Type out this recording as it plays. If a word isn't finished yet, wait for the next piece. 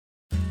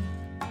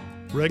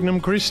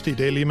Regnum Christi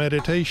Daily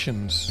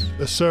Meditations,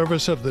 the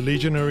service of the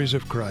Legionaries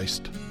of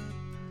Christ.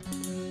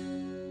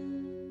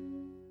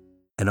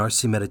 An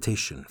RC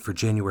Meditation for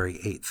January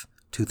 8th,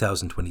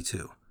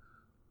 2022.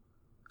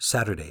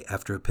 Saturday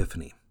after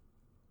Epiphany.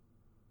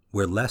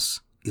 Where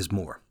less is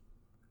more.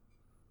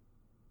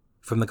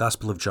 From the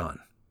Gospel of John,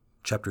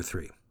 chapter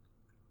 3.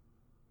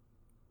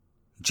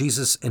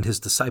 Jesus and his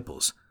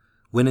disciples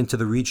went into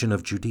the region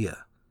of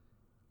Judea,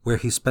 where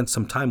he spent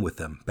some time with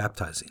them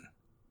baptizing.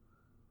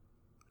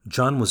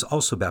 John was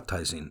also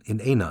baptizing in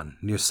Aenon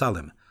near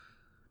Salim,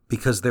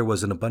 because there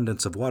was an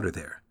abundance of water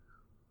there,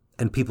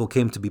 and people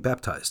came to be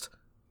baptized,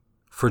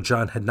 for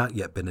John had not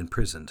yet been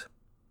imprisoned.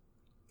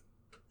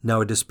 Now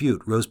a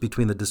dispute rose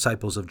between the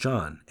disciples of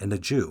John and a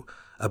Jew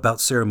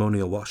about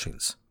ceremonial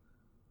washings.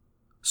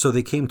 So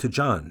they came to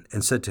John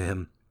and said to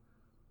him,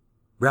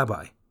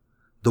 "Rabbi,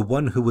 the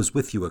one who was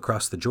with you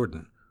across the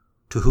Jordan,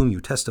 to whom you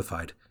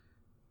testified,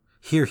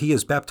 here he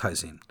is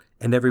baptizing,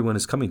 and everyone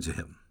is coming to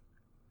him."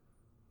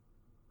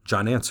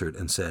 John answered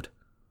and said,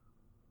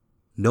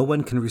 "No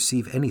one can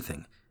receive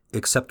anything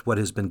except what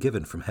has been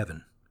given from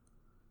heaven.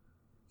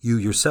 You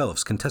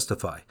yourselves can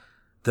testify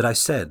that I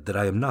said that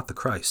I am not the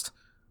Christ,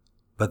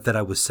 but that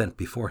I was sent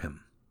before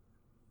him.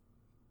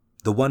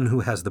 The one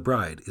who has the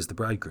bride is the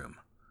bridegroom.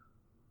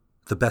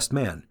 The best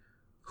man,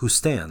 who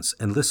stands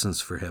and listens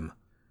for him,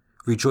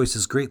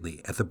 rejoices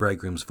greatly at the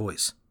bridegroom's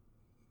voice.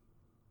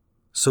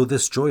 So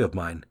this joy of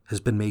mine has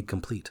been made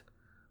complete.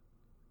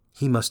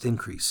 He must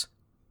increase,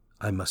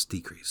 I must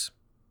decrease."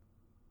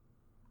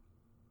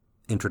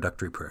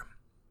 Introductory Prayer.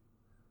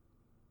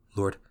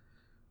 Lord,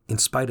 in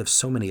spite of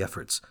so many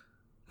efforts,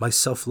 my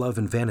self-love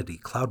and vanity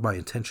cloud my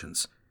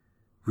intentions,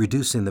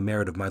 reducing the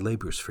merit of my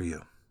labors for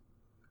you.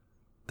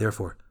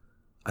 Therefore,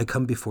 I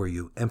come before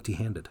you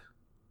empty-handed.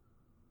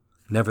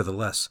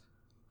 Nevertheless,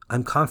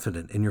 I'm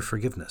confident in your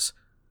forgiveness,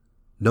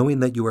 knowing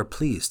that you are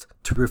pleased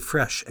to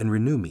refresh and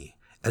renew me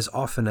as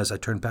often as I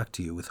turn back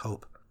to you with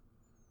hope.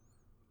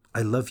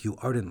 I love you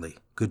ardently,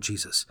 good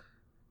Jesus,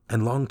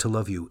 and long to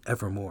love you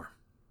evermore.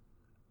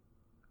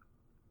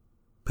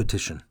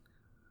 Petition.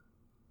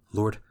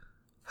 Lord,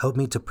 help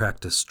me to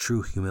practice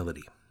true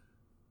humility.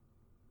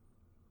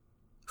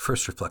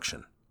 First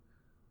reflection.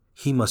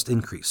 He must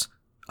increase,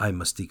 I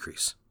must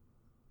decrease.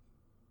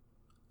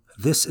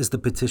 This is the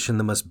petition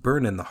that must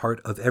burn in the heart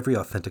of every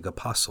authentic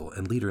apostle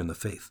and leader in the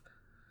faith.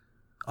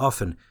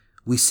 Often,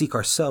 we seek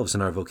ourselves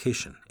in our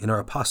vocation, in our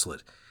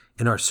apostolate,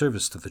 in our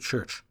service to the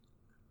church.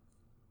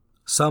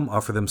 Some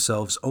offer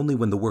themselves only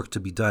when the work to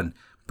be done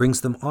brings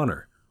them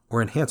honor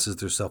or enhances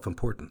their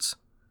self-importance.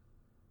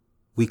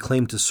 We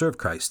claim to serve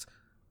Christ,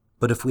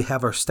 but if we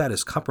have our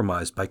status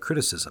compromised by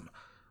criticism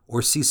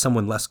or see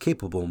someone less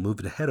capable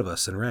moved ahead of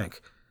us in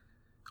rank,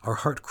 our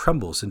heart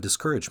crumbles in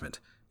discouragement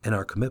and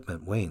our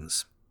commitment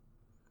wanes.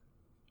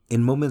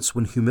 In moments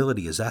when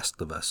humility is asked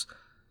of us,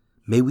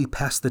 may we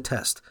pass the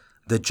test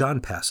that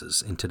John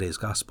passes in today's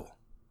gospel.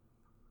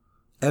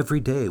 Every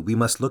day we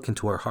must look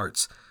into our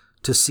hearts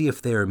to see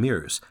if they are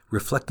mirrors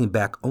reflecting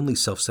back only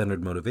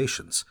self-centered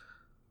motivations,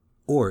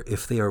 or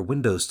if they are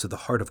windows to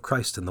the heart of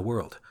Christ in the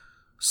world,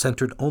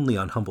 centered only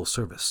on humble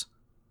service.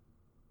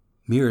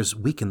 Mirrors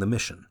weaken the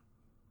mission.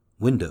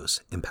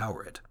 Windows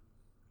empower it.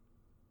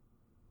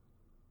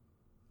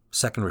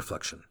 Second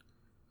reflection.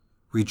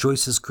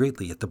 Rejoices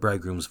greatly at the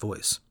bridegroom's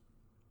voice.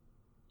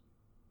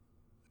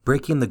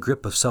 Breaking the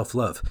grip of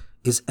self-love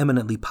is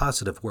eminently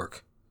positive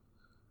work.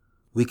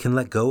 We can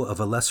let go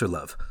of a lesser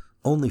love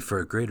only for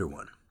a greater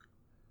one.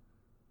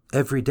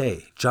 Every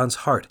day,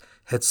 John's heart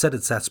had set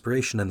its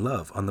aspiration and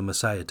love on the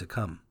Messiah to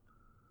come.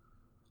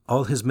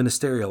 All his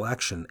ministerial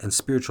action and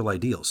spiritual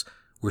ideals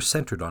were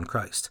centered on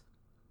Christ.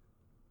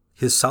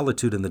 His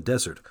solitude in the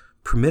desert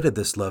permitted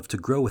this love to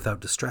grow without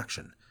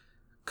distraction,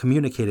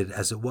 communicated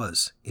as it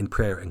was in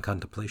prayer and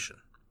contemplation.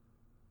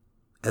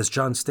 As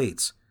John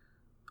states,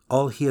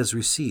 all he has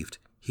received,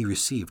 he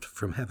received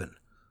from heaven,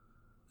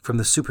 from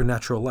the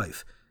supernatural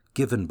life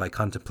given by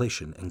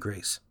contemplation and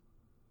grace.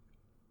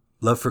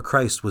 Love for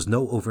Christ was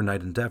no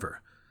overnight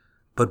endeavor,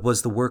 but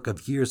was the work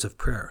of years of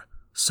prayer,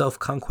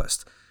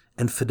 self-conquest,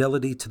 and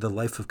fidelity to the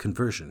life of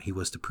conversion he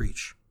was to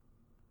preach.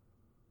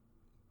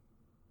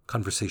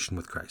 Conversation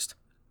with Christ.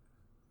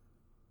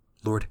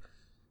 Lord,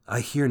 I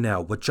hear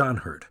now what John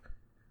heard,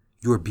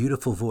 your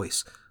beautiful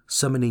voice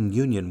summoning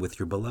union with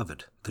your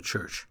beloved, the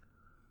Church.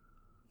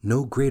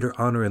 No greater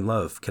honor and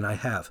love can I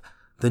have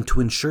than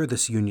to ensure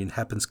this union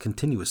happens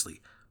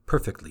continuously,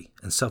 perfectly,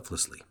 and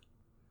selflessly.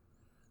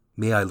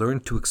 May I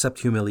learn to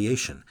accept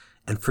humiliation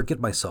and forget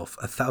myself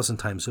 1,000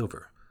 times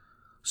over,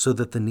 so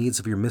that the needs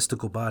of your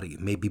mystical body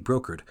may be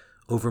brokered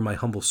over my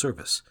humble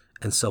service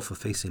and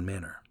self-effacing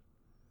manner.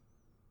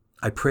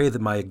 I pray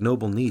that my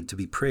ignoble need to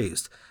be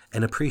praised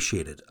and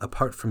appreciated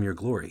apart from your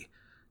glory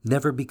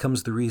never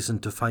becomes the reason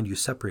to find you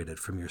separated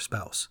from your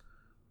spouse.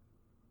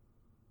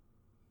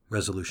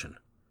 Resolution.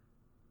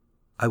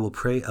 I will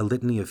pray a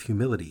litany of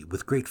humility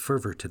with great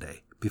fervor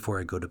today before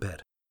I go to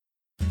bed.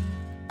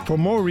 For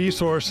more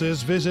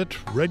resources, visit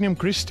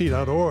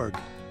regnumchristi.org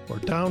or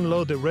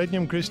download the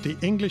Regnum Christi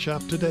English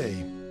app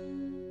today.